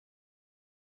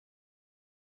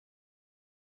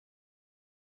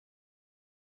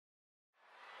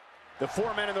The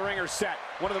 4 men in the ring are set.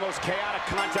 One of the most chaotic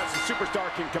contests a superstar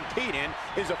can compete in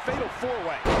is a fatal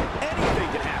 4-way. Anything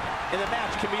can happen, and the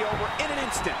match can be over in an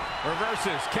instant.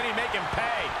 Reverses. Can he make him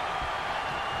pay?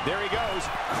 There he goes,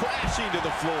 crashing to the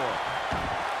floor.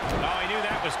 Oh, he knew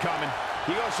that was coming.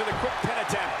 He goes for the quick pin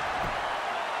attempt.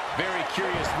 Very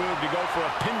curious move to go for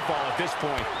a pinfall at this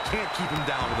point. Can't keep him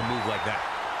down with a move like that.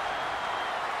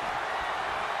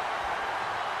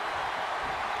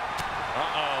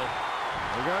 Uh-oh.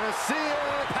 We're gonna see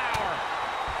it. Power.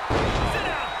 Sit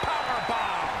out. Power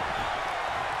bomb.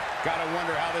 Gotta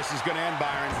wonder how this is gonna end,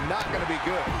 Byron. It's not gonna be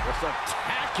good. Just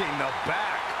attacking the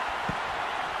back.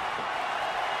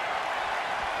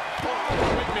 Oh,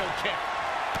 windmill kick.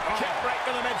 Kick right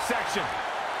to the midsection.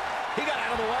 He got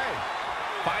out of the way.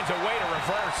 Finds a way to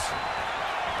reverse.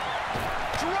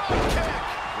 Drop kick.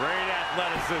 Great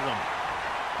athleticism.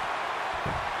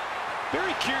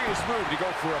 Very curious move to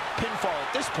go for a pinfall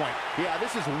at this point. Yeah,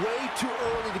 this is way too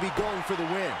early to be going for the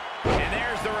win. And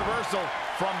there's the reversal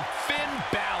from Finn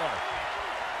Balor.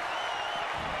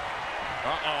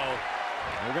 Uh-oh.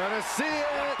 We're gonna see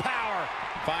it. Power.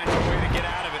 Finds a way to get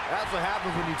out of it. That's what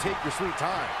happens when you take your sweet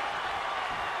time.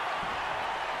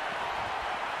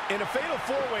 In a fatal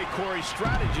 4-way, Corey,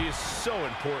 strategy is so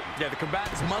important. Yeah, the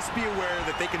combatants must be aware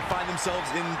that they can find themselves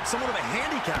in somewhat of a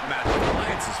handicap match with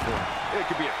alliances for them. It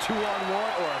could be a 2-on-1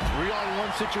 or a 3-on-1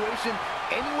 situation.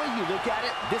 Any way you look at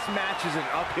it, this match is an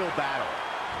uphill battle.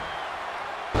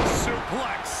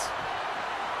 Suplex.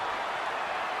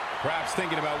 Perhaps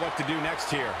thinking about what to do next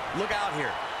here. Look out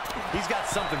here. He's got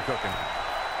something cooking.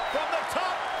 From the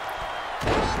top.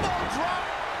 Elbow drop.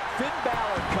 Finn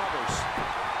Balor covers.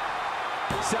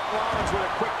 Seth Rollins with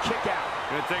a quick kick out.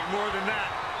 Gonna take more than that.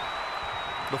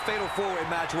 The fatal 4-way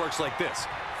match works like this.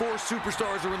 4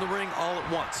 superstars are in the ring all at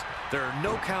once. There are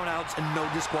no countouts and no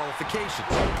disqualifications.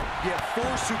 You have 4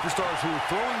 superstars who are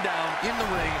throwing down in the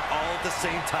ring all at the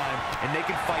same time, and they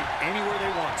can fight anywhere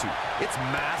they want to. It's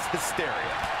mass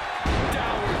hysteria.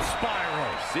 Downward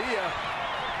spiral. See ya.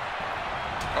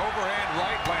 Overhand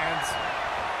right lands.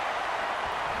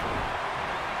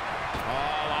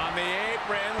 All on the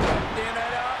apron. Lifting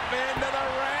it up into the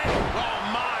ring. Oh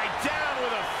my, down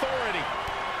with authority.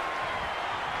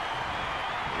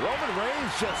 Roman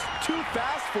Reigns just too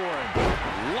fast for him.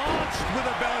 Launched with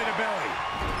a belly-to-belly.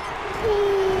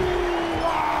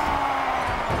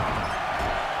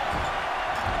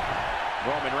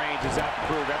 Roman Reigns is out to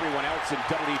prove everyone else in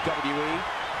WWE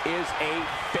is a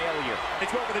failure.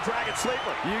 It's going for the Dragon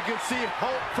Sleeper. You can see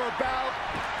hope for Balor.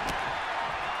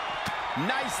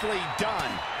 Nicely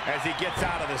done as he gets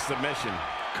out of the submission.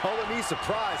 Color me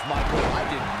surprised, Michael. I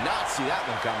did not see that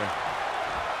one coming.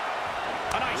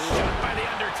 A nice shot by The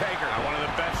Undertaker. One of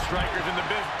the best strikers in the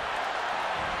business.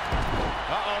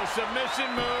 Uh-oh, submission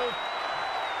move.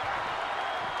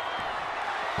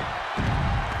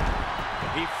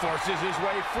 He forces his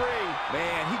way free.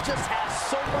 Man, he just has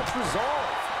so much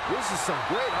resolve. This is some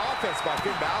great offense by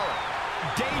Finn Balor.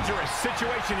 Dangerous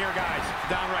situation here, guys.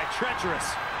 Downright treacherous.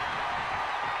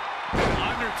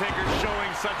 Undertaker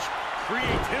showing such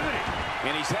creativity.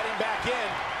 And he's heading back in.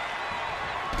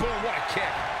 Boom, what a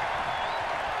kick.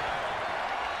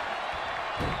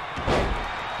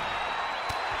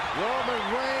 Roman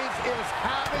Reigns is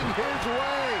having his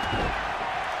way.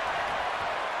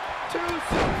 2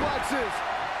 suplexes.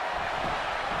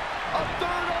 A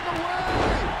 3rd on the way.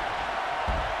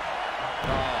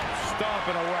 Oh,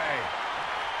 stomping away.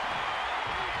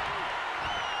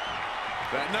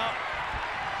 Setting up.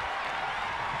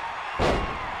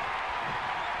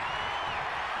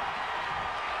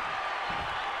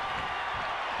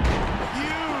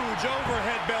 Huge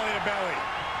overhead belly-to-belly.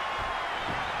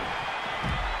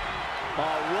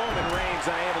 Roman Reigns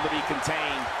unable to be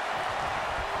contained.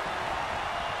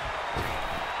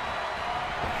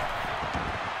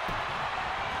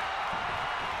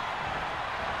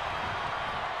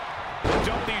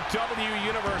 The WWE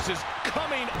Universe is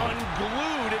coming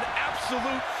unglued, an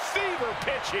absolute fever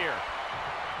pitch here.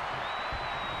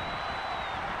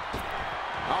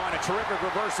 Oh, and a terrific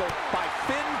reversal by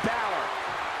Finn Balor.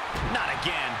 Not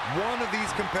again. One of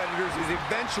these competitors is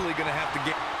eventually going to have to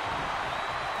get...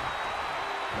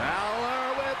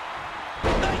 Balor with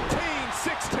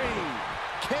 19-16.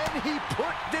 Can he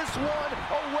put this one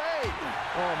away?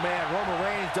 Oh, man, Roman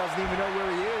Reigns doesn't even know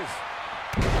where he is.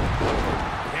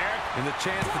 And the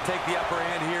chance to take the upper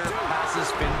hand here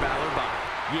passes Finn Balor by.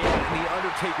 Yeah, and The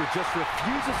Undertaker just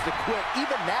refuses to quit,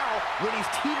 even now when he's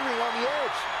teetering on the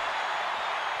edge.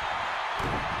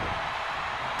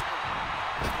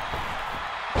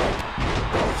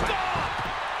 Stop!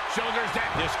 Shoulders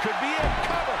down. This could be it.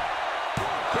 Cover.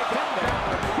 Finn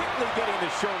Balor quickly finally getting the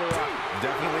shoulder up.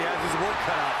 Definitely has his work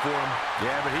cut out for him.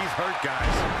 Yeah, but he's hurt,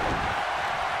 guys.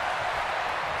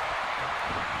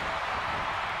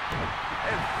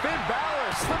 And Finn Balor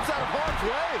slips out of harm's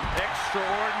way.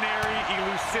 Extraordinary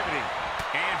elusivity.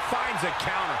 And finds a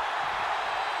counter.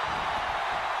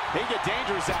 They get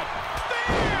dangerous out.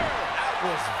 Spear! That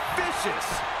was vicious.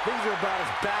 Things are about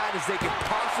as bad as they could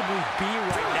possibly be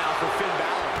right now for Finn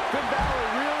Balor. Finn Balor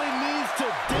really needs to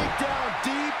dig down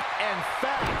deep and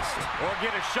fast. Or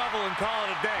get a shovel and call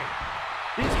it a day.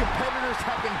 These competitors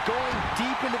have been going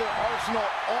deep into their arsenal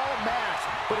all match,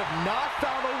 but have not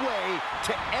found a way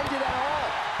to end it at all.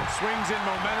 Swings in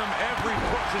momentum. Every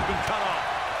push has been cut off.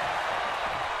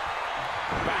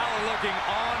 Balor looking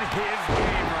on his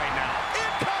game right now.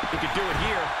 He could do it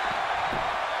here.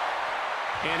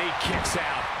 And he kicks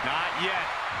out. Not yet.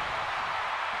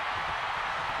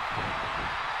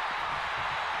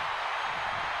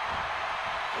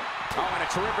 Oh, and a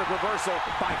terrific reversal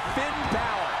by Finn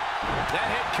Balor. That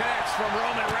hit connects from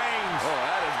Roman Reigns. Oh,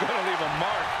 that is going to leave a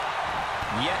mark.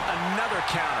 Yet another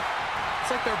counter.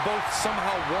 It's like they're both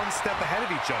somehow one step ahead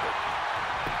of each other.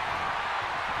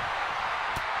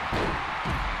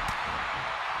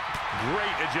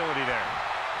 Great agility there.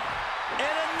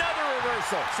 And another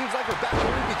reversal. Seems like we're back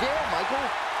where we began, Michael.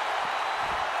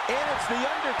 And it's The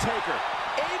Undertaker,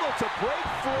 able to break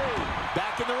free.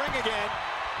 Back in the ring again.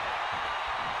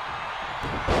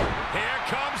 Here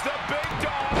comes the big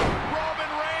dog.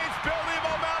 Roman Reigns building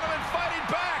momentum and fighting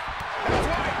back. That's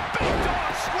right, big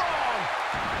dog strong.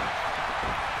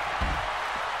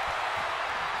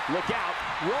 Look out.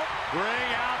 Bring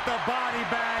out the body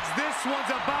bags. This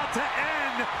one's about to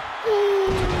end.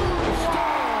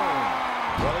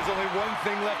 Well, there's only one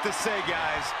thing left to say,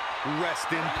 guys.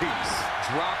 Rest in peace.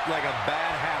 Dropped like a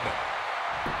bad habit.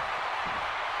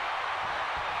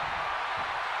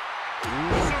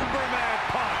 Superman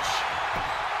punch.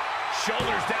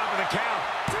 Shoulders down for the count.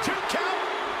 2 count.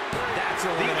 That's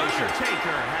elimination. The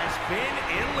Undertaker has been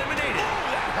eliminated.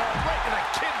 Ooh, that hurt right in the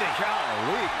kidney.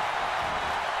 Golly.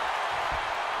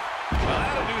 Well,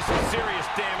 that'll do some serious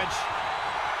damage.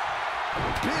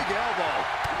 Big elbow.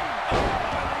 Oh,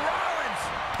 and Rollins.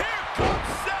 Here comes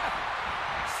Seth.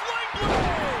 Sling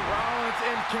blade. Rollins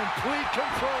in complete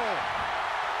control.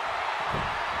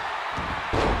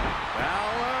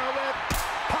 Balor with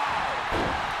pow.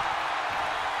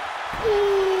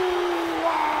 Ooh,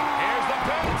 wow. Here's the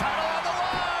pin, title on the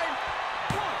line.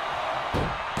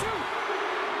 1, 2.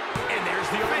 And there's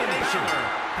the elimination.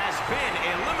 Has been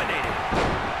eliminated.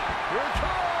 Here it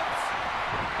comes.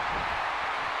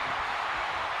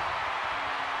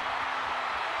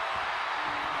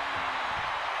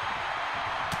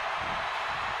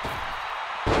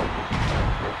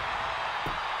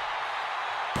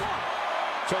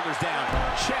 Shoulders down.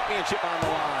 Championship on the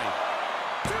line.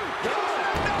 2.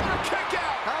 Another kick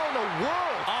out. How in the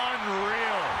world?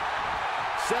 Unreal.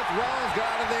 Seth Rollins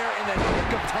got out of there in the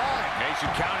nick of time.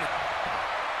 Nation counted.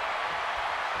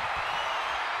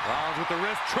 Rollins with the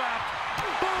wrist trapped.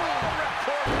 Boom!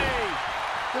 Ripcord knee.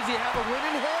 Does he have a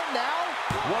winning hand now?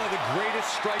 One of the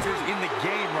greatest strikers in the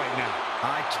game right now.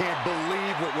 I can't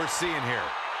believe what we're seeing here.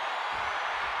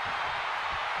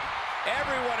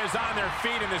 Everyone is on their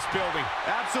feet in this building.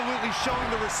 Absolutely showing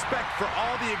the respect for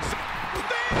all the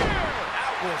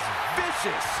That was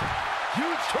vicious.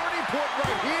 Huge turning point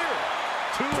right here.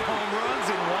 2 home runs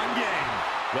in 1 game.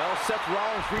 Well, Seth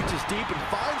Rollins reaches deep and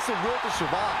finds the will to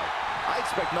survive. I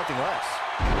expect nothing less.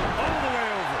 All the way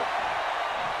over.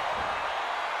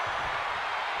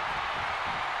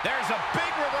 There's a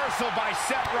big reversal by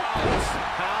Seth Rollins.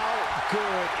 How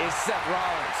good is Seth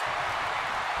Rollins?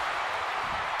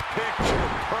 Picture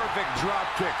perfect drop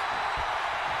kick.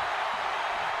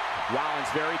 Rollins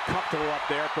very comfortable up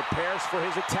there, prepares for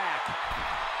his attack.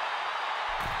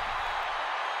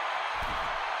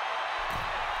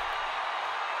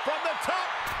 From the top.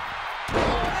 Oh,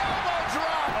 an elbow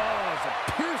drop. Oh, it's a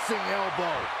piercing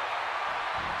elbow.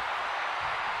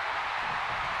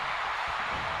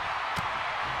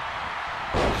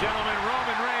 Gentlemen,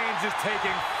 Roman Reigns is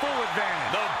taking full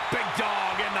advantage. The big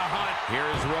dog in the hunt. Here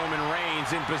is Roman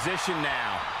Reigns in position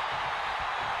now.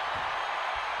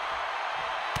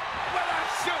 With a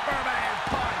Superman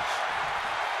punch.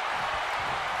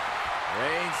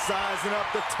 Reigns sizing up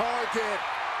the target.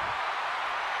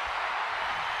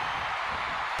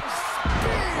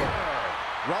 Spear!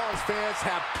 Rollins fans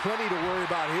have plenty to worry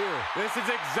about here. This is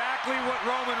exactly what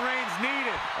Roman Reigns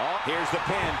needed. Oh, here's the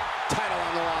pin. Title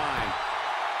on the line.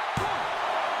 1,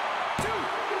 2.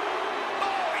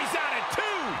 Oh, he's out at 2.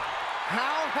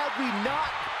 How have we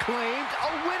not claimed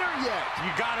a winner yet.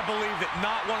 You gotta believe that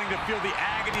not wanting to feel the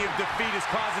agony of defeat is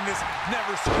causing this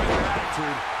never surrender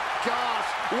attitude. Gosh,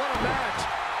 what a match.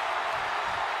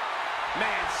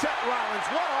 Man, Seth Rollins,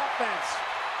 what offense.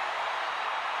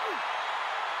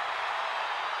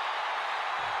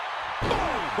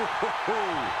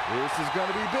 This is going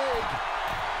to be big.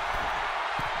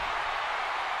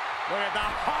 Look at the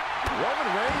hot. Roman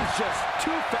Reigns just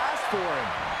too fast for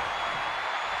him.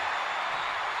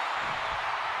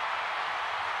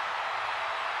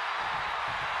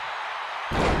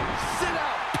 Sit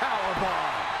out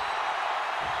powerbomb.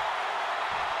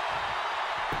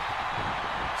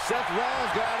 Seth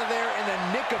Rollins got out of there in the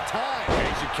nick of time.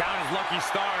 He should count his lucky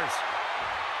stars.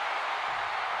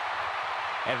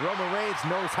 And Roman Reigns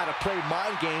knows how to play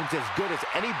mind games as good as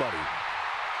anybody.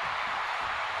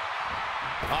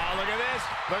 Oh, look at this.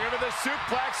 Look at the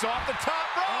suplex off the top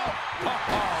rope.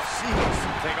 Oh, jeez.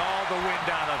 Take all the wind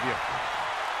out of you.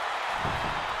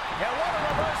 Yeah, what a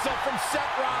reversal from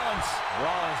Seth Rollins.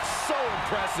 Rollins, so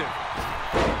impressive.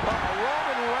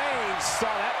 Roman Reigns saw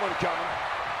that one coming.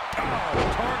 Oh,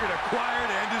 target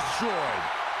acquired and destroyed.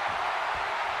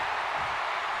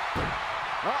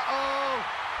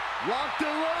 Uh-oh. Locked and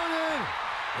loaded.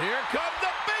 Here comes the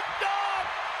big dog.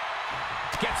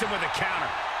 Gets him with a counter.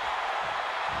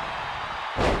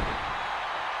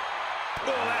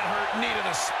 Oh, that hurt knee to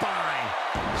the spine.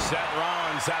 Seth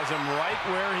Rollins has him right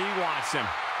where he wants him.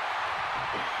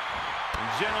 And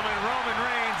gentlemen, Roman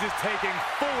Reigns is taking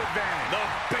full advantage. The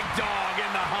big dog in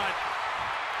the hunt.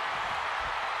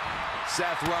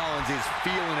 Seth Rollins is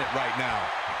feeling it right now.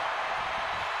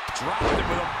 Dropped him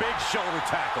with a big shoulder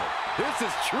tackle. This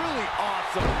is truly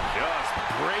awesome. Just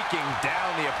breaking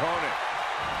down the opponent.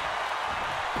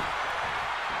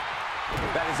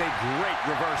 That is a great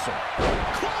reversal.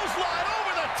 Clothesline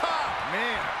over the top.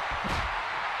 Man.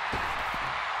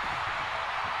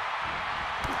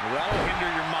 That'll hinder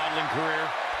your modeling career.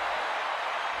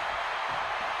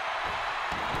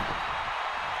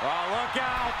 Oh, look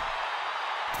out.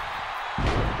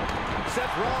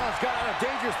 Seth Rollins got on a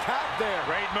dangerous path there.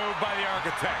 Great move by the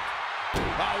Architect.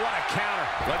 Oh, what a counter.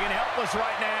 Looking helpless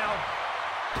right now.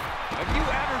 Have you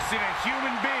ever seen a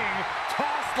human being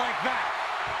tossed like that?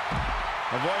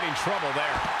 Avoiding trouble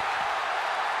there.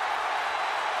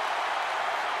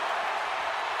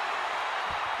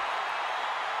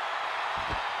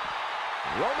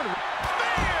 Roman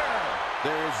Spear!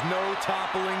 There is no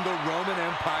toppling the Roman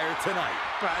Empire tonight.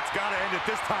 That's got to end it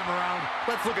this time around.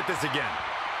 Let's look at this again.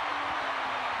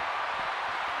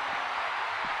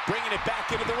 Bringing it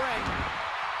back into the ring.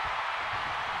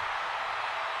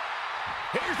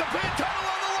 Here's the pin, title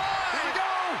on the line. Here we go.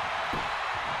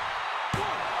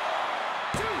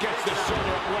 1, 2. Gets the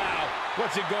shoulder up. Wow.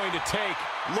 What's it going to take?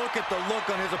 Look at the look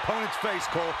on his opponent's face,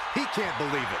 Cole. He can't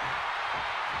believe it.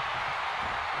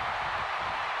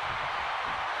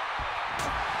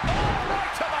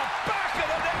 Right to the back of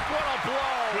the neck. What a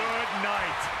blow. Good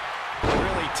night.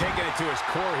 Really taking it to his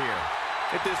core here.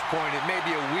 At this point, it may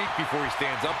be a week before he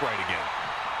stands upright again.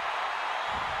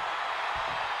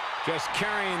 Just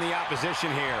carrying the opposition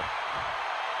here.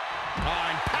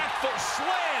 Impactful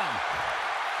slam.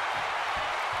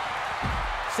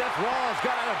 Seth Rollins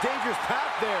got on a dangerous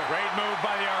path there. Great move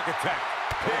by the Architect.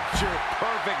 Picture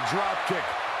perfect drop kick.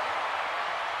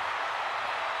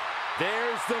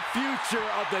 There's the future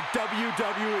of the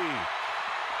WWE.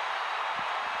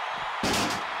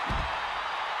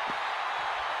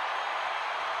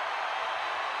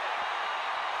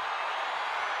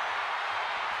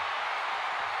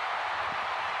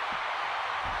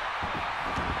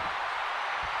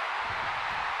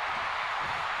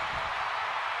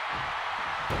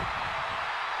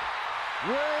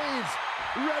 Reigns,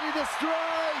 ready to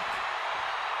strike.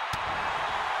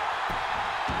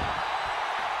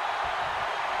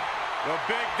 The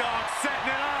big dog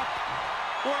setting it up.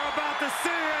 We're about to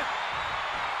see it.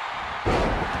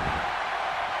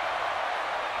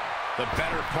 The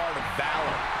better part of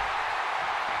Balor.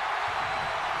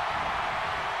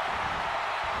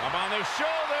 Up on the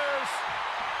shoulders.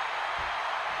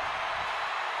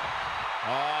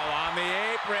 All on the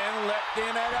apron,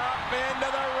 lifting it up into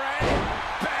the ring.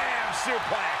 Bam!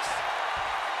 Suplex.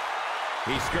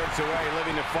 He skirts away,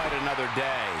 living to fight another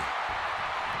day.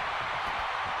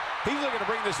 He's looking to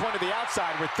bring this one to the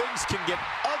outside where things can get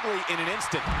ugly in an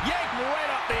instant. Yank right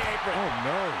off the apron. Oh,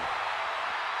 no.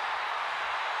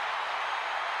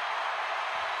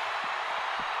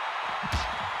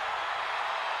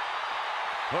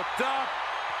 Hooked up.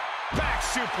 Back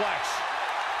suplex.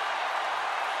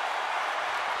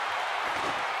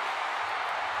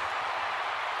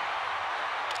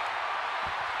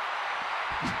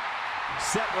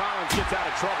 Seth Rollins gets out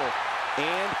of trouble.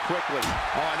 and quickly.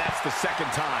 Oh, and that's the second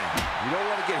time. You don't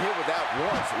want to get hit with that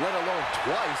once, let alone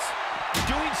twice.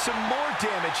 Doing some more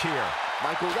damage here.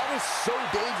 Michael, that is so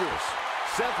dangerous.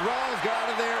 Seth Rollins got out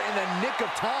of there in the nick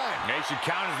of time. They should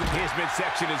count as his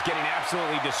midsection is getting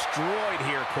absolutely destroyed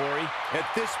here, Corey. At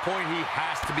this point, he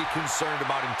has to be concerned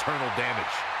about internal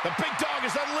damage. The big dog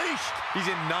is unleashed.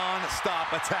 He's in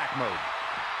non-stop attack mode.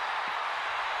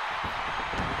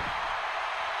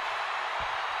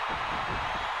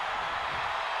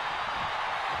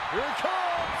 Here it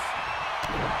comes.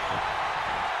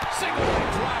 Single leg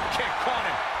drop kick caught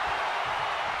him.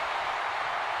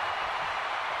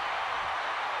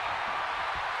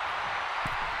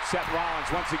 Seth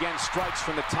Rollins once again strikes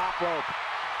from the top rope.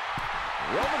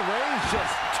 Roman Reigns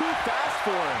just too fast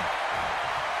for him.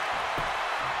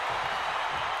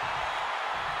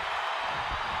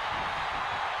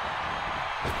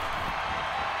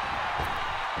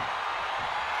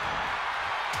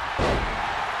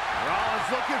 Rollins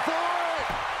looking for it.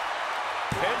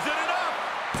 Is it enough?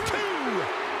 2.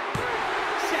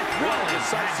 Seth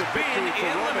Rollins has been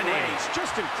eliminated.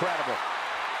 Just incredible.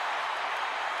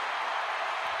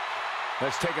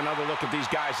 Let's take another look at these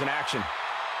guys in action.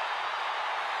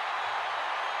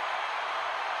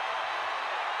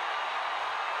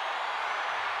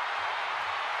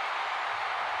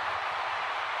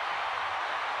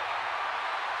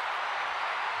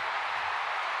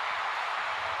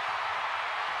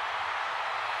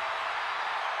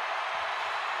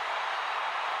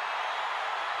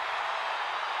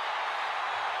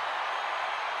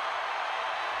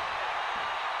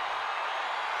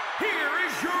 Here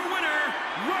is your winner,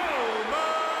 Roman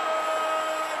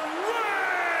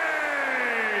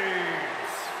Reigns!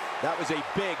 That was a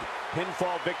big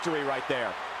pinfall victory right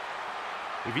there.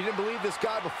 If you didn't believe this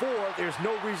guy before, there's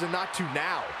no reason not to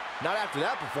now. Not after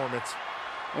that performance.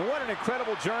 And what an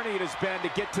incredible journey it has been to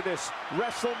get to this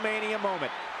WrestleMania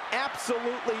moment.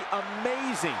 Absolutely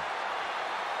amazing